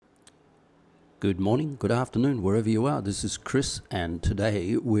Good morning, good afternoon, wherever you are. This is Chris, and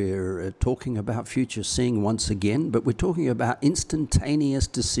today we're talking about future seeing once again, but we're talking about instantaneous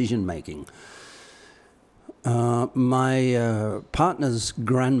decision making. My partner's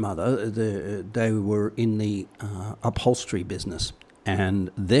grandmother, they were in the upholstery business, and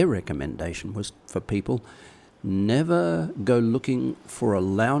their recommendation was for people never go looking for a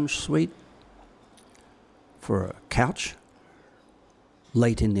lounge suite, for a couch,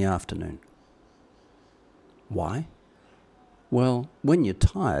 late in the afternoon. Why? Well, when you're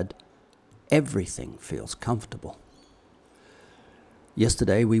tired, everything feels comfortable.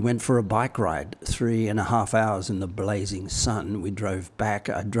 Yesterday we went for a bike ride, 3.5 hours in the blazing sun. We drove back.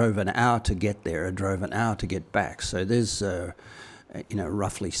 I drove an hour to get there. I drove an hour to get back. So there's,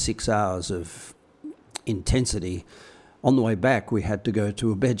 roughly 6 hours of intensity. On the way back, we had to go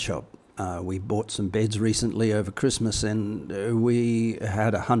to a bed shop. We bought some beds recently over Christmas, and we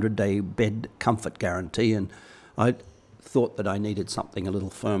had a 100-day bed comfort guarantee, and I thought that I needed something a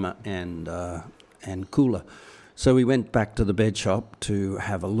little firmer and cooler. So we went back to the bed shop to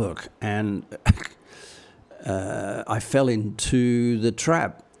have a look, and I fell into the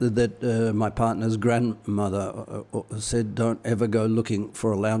trap that my partner's grandmother said, don't ever go looking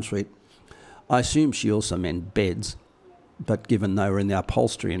for a lounge suite. I assume she also meant beds, but given they were in the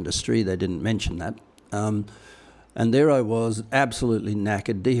upholstery industry, they didn't mention that. And there I was, absolutely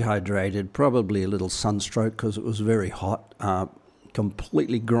knackered, dehydrated, probably a little sunstroke because it was very hot,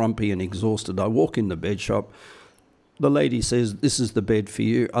 completely grumpy and exhausted. I walk in the bed shop. The lady says, "This is the bed for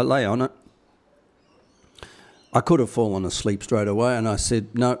you." I lay on it. I could have fallen asleep straight away, and I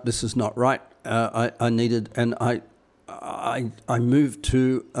said, "No, this is not right." I needed, and I moved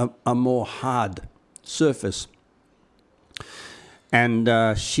to a more hard surface.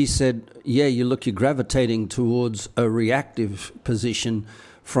 And she said, you're gravitating towards a reactive position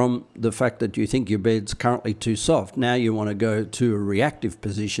from the fact that you think your bed's currently too soft. Now you want to go to a reactive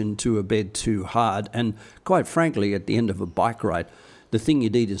position, to a bed too hard. And quite frankly, at the end of a bike ride, the thing you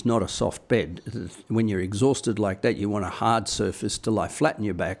need is not a soft bed. When you're exhausted like that, you want a hard surface to lie flat in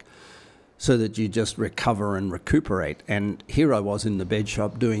your back so that you just recover and recuperate. And here I was in the bed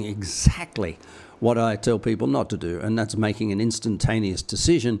shop doing exactly what I tell people not to do, and that's making an instantaneous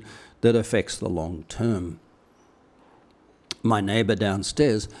decision that affects the long term. My neighbour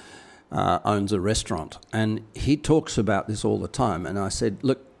downstairs owns a restaurant, and he talks about this all the time. And I said,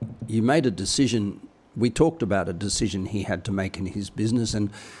 look, you made a decision. We talked about a decision he had to make in his business,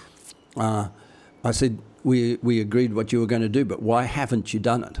 and I said, we agreed what you were going to do, but why haven't you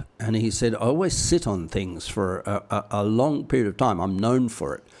done it? And he said, I always sit on things for a long period of time. I'm known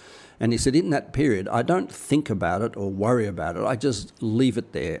for it. And he said, in that period, I don't think about it or worry about it. I just leave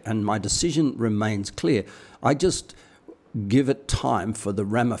it there, and my decision remains clear. I just give it time for the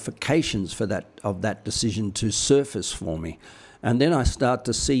ramifications of that decision to surface for me. And then I start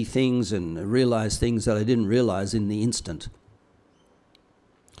to see things and realize things that I didn't realize in the instant.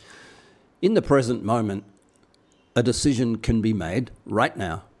 In the present moment, a decision can be made right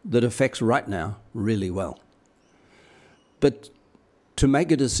now that affects right now really well. But to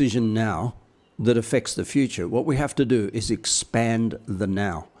make a decision now that affects the future, what we have to do is expand the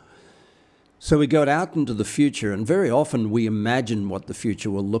now. So we go out into the future, and very often we imagine what the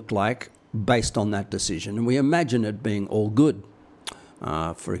future will look like based on that decision, and we imagine it being all good.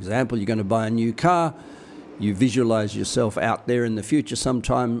 For example, you're going to buy a new car. You visualize yourself out there in the future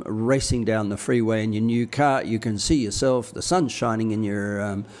sometime racing down the freeway in your new car. You can see yourself, the sun's shining in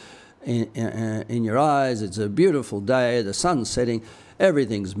your in your eyes. It's a beautiful day, the sun's setting,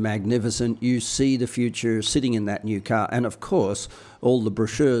 everything's magnificent. You see the future sitting in that new car, and of course all the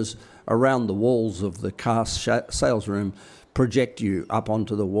brochures around the walls of the car sales room project you up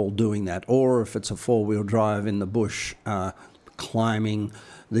onto the wall doing that. Or if it's a four-wheel drive in the bush, climbing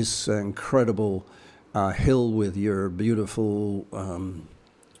this incredible hill with your beautiful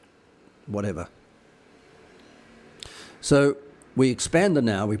whatever. So we expand the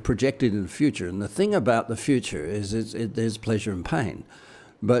now, we project it in the future. And the thing about the future is there's pleasure and pain.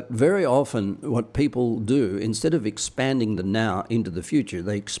 But very often what people do, instead of expanding the now into the future,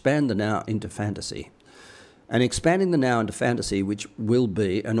 they expand the now into fantasy. And expanding the now into fantasy, which will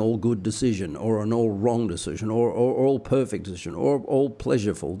be an all-good decision or an all-wrong decision or all-perfect decision or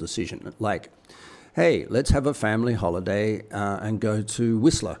all-pleasureful decision. Like, hey, let's have a family holiday and go to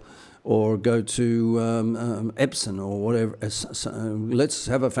Whistler, or go to Epsom or whatever. Let's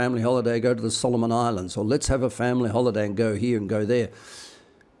have a family holiday, go to the Solomon Islands, or let's have a family holiday and go here and go there.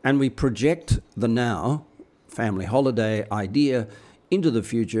 And we project the now, family holiday idea, into the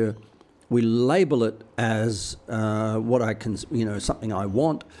future. We label it as what I can, something I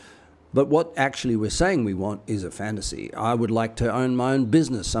want. But what actually we're saying we want is a fantasy. I would like to own my own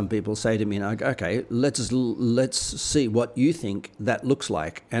business. Some people say to me, okay, let's see what you think that looks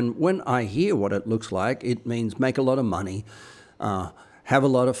like. And when I hear what it looks like, it means make a lot of money, have a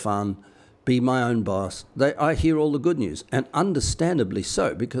lot of fun, be my own boss. I hear all the good news, and understandably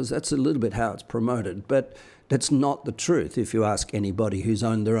so, because that's a little bit how it's promoted. But that's not the truth. If you ask anybody who's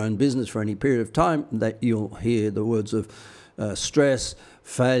owned their own business for any period of time, that you'll hear the words of stress,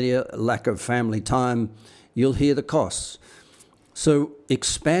 failure, lack of family time. You'll hear the costs. So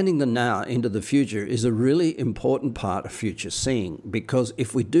expanding the now into the future is a really important part of future seeing, because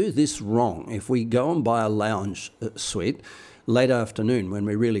if we do this wrong, if we go and buy a lounge suite late afternoon when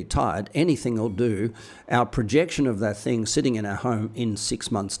we're really tired, anything will do. Our projection of that thing sitting in our home in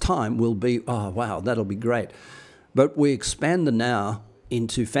 6 months' time will be, oh, wow, that'll be great. But we expand the now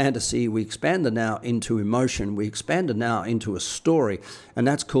into fantasy, we expand the now into emotion, we expand the now into a story, and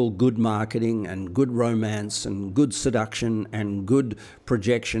that's called good marketing and good romance and good seduction and good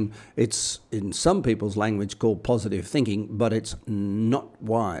projection. It's, in some people's language, called positive thinking, but it's not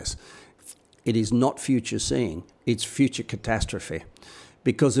wise. It is not future seeing, it's future catastrophe.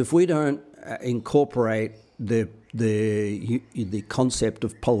 Because if we don't incorporate the concept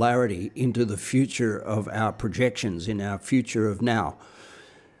of polarity into the future of our projections, in our future of now,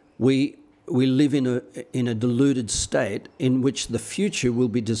 we live in a deluded state in which the future will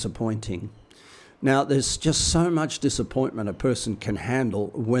be disappointing. Now, there's just so much disappointment a person can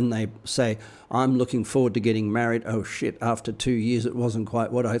handle when they say, I'm looking forward to getting married. Oh, shit, after 2 years, it wasn't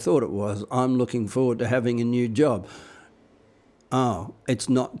quite what I thought it was. I'm looking forward to having a new job. Oh, it's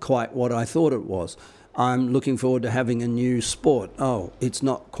not quite what I thought it was. I'm looking forward to having a new sport. Oh, it's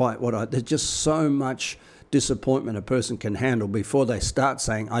not quite there's just so much disappointment a person can handle before they start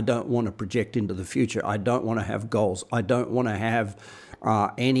saying, I don't want to project into the future. I don't want to have goals. I don't want to have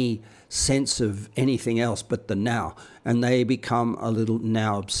any sense of anything else but the now. And they become a little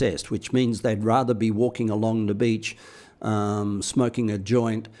now obsessed, which means they'd rather be walking along the beach, smoking a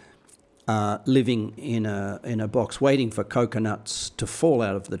joint, living in a box, waiting for coconuts to fall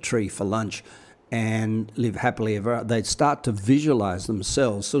out of the tree for lunch, and live happily ever. They'd start to visualize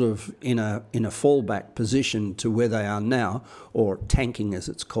themselves sort of in a fallback position to where they are now, or tanking as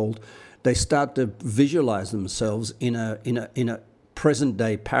it's called. They start to visualize themselves in a present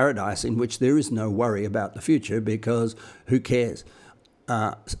day paradise in which there is no worry about the future, because who cares?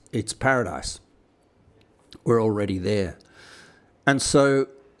 It's paradise. We're already there. And so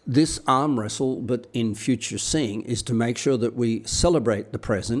this arm wrestle, but in future seeing, is to make sure that we celebrate the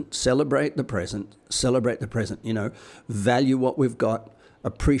present, value what we've got,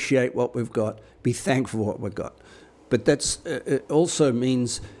 appreciate what we've got, be thankful for what we've got. But that's it also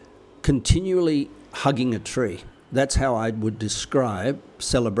means continually hugging a tree. That's how I would describe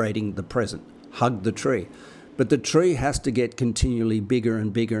celebrating the present. Hug the tree. But the tree has to get continually bigger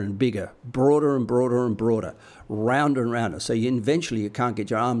and bigger and bigger, broader and broader and broader, rounder and rounder. So eventually you can't get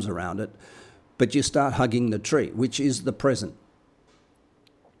your arms around it, but you start hugging the tree, which is the present.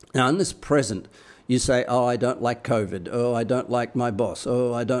 Now, in this present, you say, oh, I don't like COVID. Oh, I don't like my boss.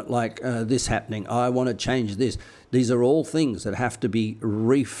 Oh, I don't like this happening. Oh, I want to change this. These are all things that have to be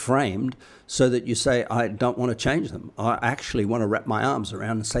reframed so that you say, I don't want to change them. I actually want to wrap my arms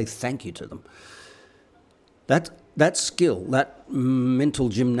around and say thank you to them. That skill, that mental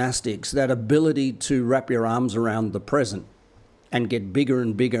gymnastics, that ability to wrap your arms around the present and get bigger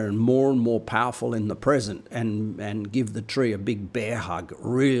and bigger and more powerful in the present, and give the tree a big bear hug,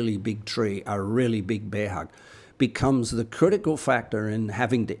 really big tree, a really big bear hug, becomes the critical factor in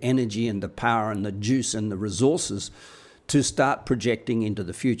having the energy and the power and the juice and the resources to start projecting into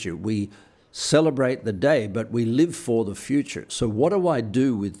the future. We celebrate the day, but we live for the future. So what do I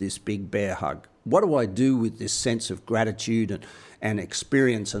do with this big bear hug? What do I do with this sense of gratitude and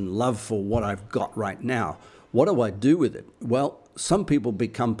experience and love for what I've got right now? What do I do with it? Well, some people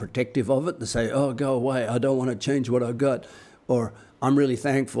become protective of it. They say, oh, go away. I don't want to change what I've got. Or I'm really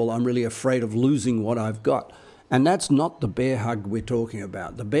thankful. I'm really afraid of losing what I've got. And that's not the bear hug we're talking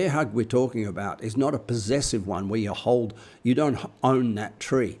about. The bear hug we're talking about is not a possessive one where you don't own that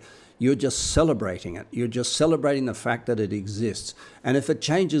tree. You're just celebrating it. You're just celebrating the fact that it exists. And if it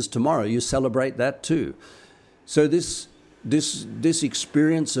changes tomorrow, you celebrate that too. So this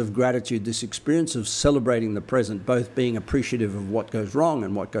experience of gratitude, this experience of celebrating the present, both being appreciative of what goes wrong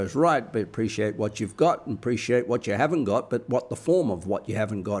and what goes right, but appreciate what you've got and appreciate what you haven't got, but what the form of what you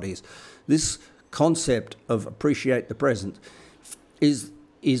haven't got is. This concept of appreciate the present is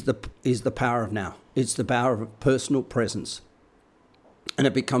the power of now. It's the power of personal presence. And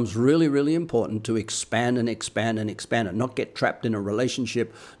it becomes really, really important to expand and expand and expand it, not get trapped in a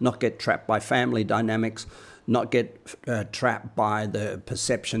relationship, not get trapped by family dynamics, not get trapped by the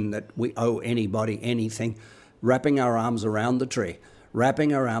perception that we owe anybody anything, wrapping our arms around the tree,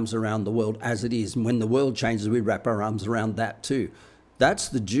 wrapping our arms around the world as it is. And when the world changes, we wrap our arms around that too. That's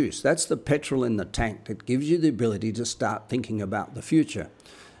the juice. That's the petrol in the tank that gives you the ability to start thinking about the future.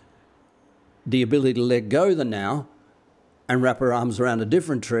 The ability to let go of the now and wrap our arms around a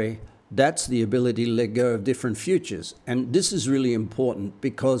different tree, that's the ability to let go of different futures. And this is really important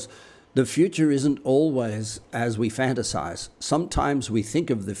because the future isn't always as we fantasize. Sometimes we think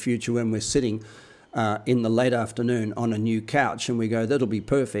of the future when we're sitting in the late afternoon on a new couch and we go, that'll be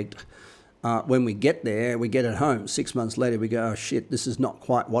perfect. When we get there, we get it home. 6 months later, we go, oh shit, this is not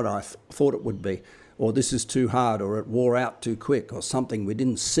quite what I thought it would be. Or this is too hard, or it wore out too quick, or something we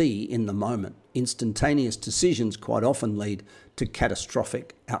didn't see in the moment. Instantaneous decisions quite often lead to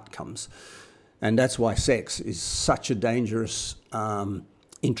catastrophic outcomes. And that's why sex is such a dangerous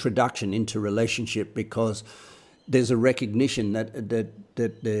introduction into relationship, because there's a recognition that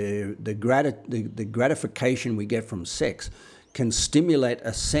the gratification we get from sex can stimulate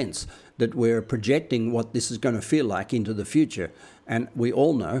a sense that we're projecting what this is going to feel like into the future. And we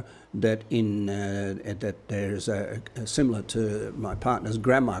all know that that there's a similar to my partner's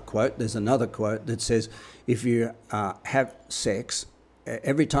grandma quote, there's another quote that says, if you have sex,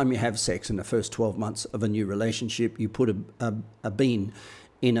 every time you have sex in the first 12 months of a new relationship, you put a bean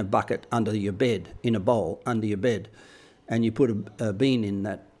in a bucket under your bed, in a bowl under your bed, and you put a bean in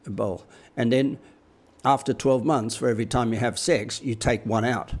that bowl. And then after 12 months, for every time you have sex, you take one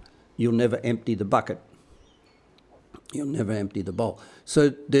out. You'll never empty the bucket. You'll never empty the bowl.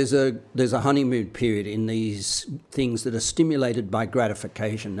 So there's a honeymoon period in these things that are stimulated by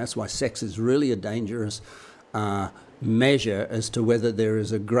gratification. That's why sex is really a dangerous measure as to whether there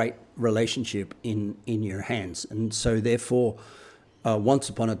is a great relationship in your hands. And so therefore, once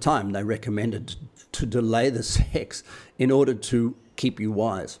upon a time, they recommended to delay the sex in order to keep you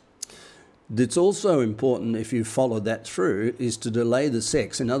wise. It's also important, if you follow that through, is to delay the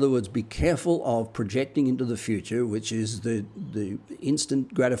sex. In other words, be careful of projecting into the future, which is the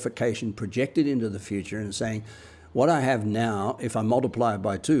instant gratification projected into the future, and saying, what I have now, if I multiply it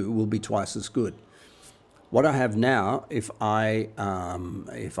by 2, will be twice as good. What I have now, if I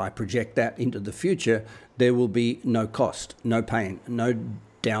project that into the future, there will be no cost, no pain, no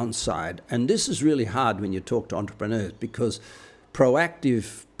downside. And this is really hard when you talk to entrepreneurs, because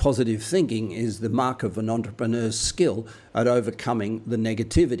proactive positive thinking is the mark of an entrepreneur's skill at overcoming the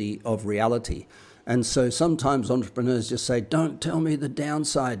negativity of reality. And so sometimes entrepreneurs just say, don't tell me the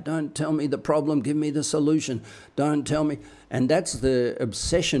downside, don't tell me the problem, give me the solution, don't tell me. And that's the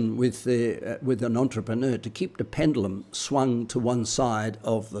obsession with an entrepreneur, to keep the pendulum swung to one side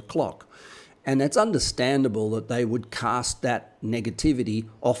of the clock. And it's understandable that they would cast that negativity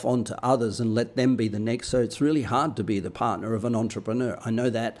off onto others and let them be the next. So it's really hard to be the partner of an entrepreneur. I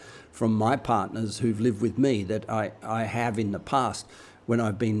know that from my partners who've lived with me, that I have in the past, when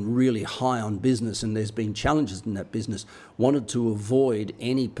I've been really high on business and there's been challenges in that business, wanted to avoid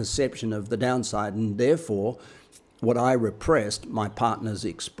any perception of the downside. And therefore, what I repressed, my partners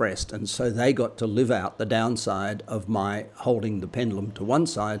expressed. And so they got to live out the downside of my holding the pendulum to one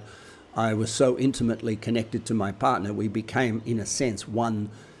side. I was so intimately connected to my partner, we became, in a sense, one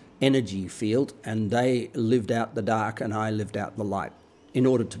energy field, and they lived out the dark and I lived out the light in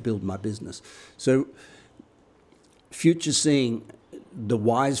order to build my business. So future seeing, the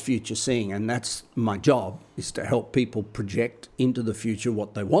wise future seeing, and that's my job, is to help people project into the future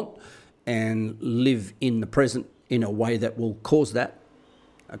what they want and live in the present in a way that will cause that,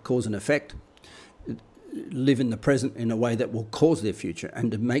 cause and effect. Live in the present in a way that will cause their future,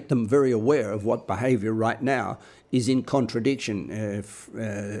 and to make them very aware of what behavior right now is in contradiction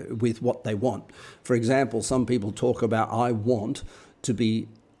with what they want. For example, some people talk about, I want to be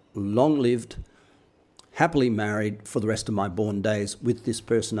long-lived, happily married for the rest of my born days with this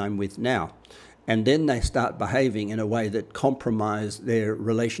person I'm with now. And then they start behaving in a way that compromise their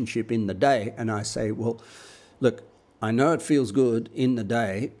relationship in the day. And I say, well, look, I know it feels good in the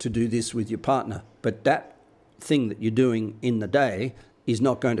day to do this with your partner, but that thing that you're doing in the day is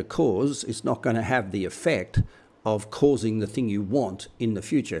not going to it's not going to have the effect of causing the thing you want in the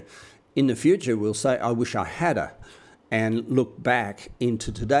future. In the future, we'll say, I wish I hadda, and look back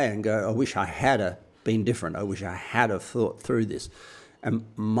into today and go, I wish I hadda been different. I wish I hadda thought through this. And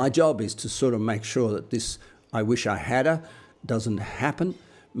my job is to sort of make sure that this, I wish I hadda, doesn't happen.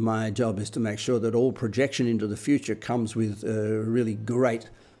 My job is to make sure that all projection into the future comes with really great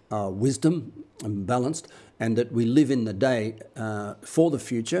wisdom and balanced, and that we live in the day for the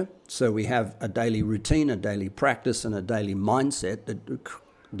future. So we have a daily routine, a daily practice, and a daily mindset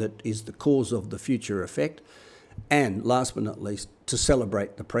that is the cause of the future effect. And last but not least, to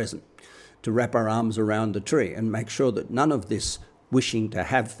celebrate the present, to wrap our arms around the tree and make sure that none of this wishing to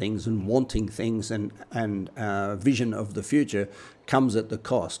have things and wanting things and vision of the future comes at the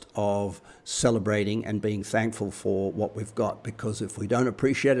cost of celebrating and being thankful for what we've got. Because if we don't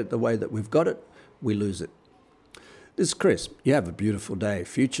appreciate it the way that we've got it, we lose it. This is Chris. You have a beautiful day.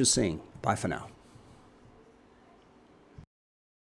 Future seeing. Bye for now.